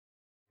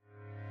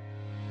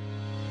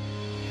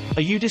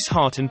Are you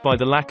disheartened by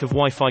the lack of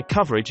Wi-Fi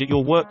coverage at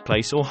your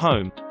workplace or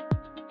home?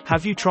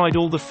 Have you tried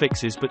all the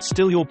fixes but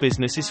still your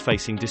business is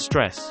facing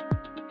distress?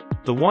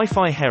 The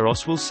Wi-Fi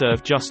Heros will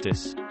serve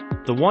justice.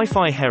 The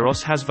Wi-Fi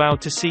Heros has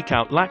vowed to seek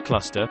out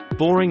lackluster,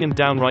 boring and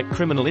downright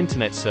criminal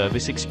internet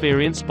service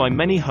experienced by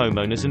many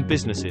homeowners and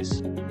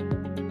businesses.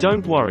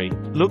 Don't worry,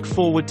 look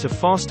forward to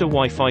faster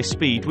Wi-Fi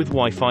speed with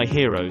Wi-Fi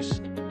Heroes.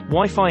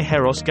 Wi-Fi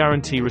Heros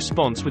guarantee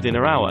response within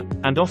an hour,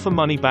 and offer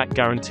money-back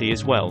guarantee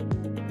as well.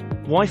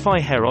 Wi-Fi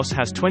Heros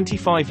has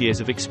 25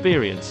 years of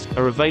experience,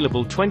 are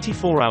available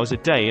 24 hours a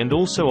day and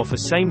also offer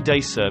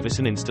same-day service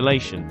and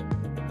installation.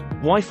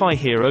 Wi-Fi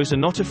Heroes are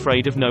not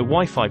afraid of no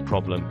Wi-Fi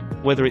problem,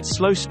 whether it's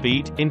slow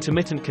speed,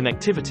 intermittent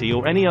connectivity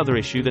or any other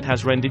issue that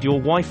has rendered your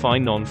Wi-Fi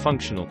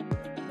non-functional.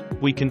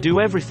 We can do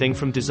everything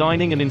from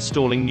designing and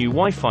installing new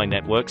Wi-Fi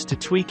networks to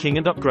tweaking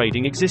and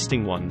upgrading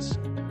existing ones.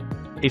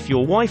 If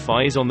your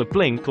Wi-Fi is on the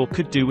blink or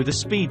could do with a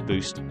speed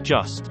boost,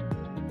 just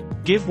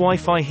give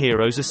Wi-Fi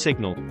Heroes a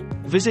signal.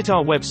 Visit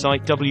our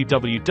website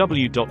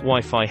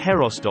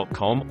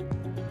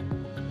www.wifiheros.com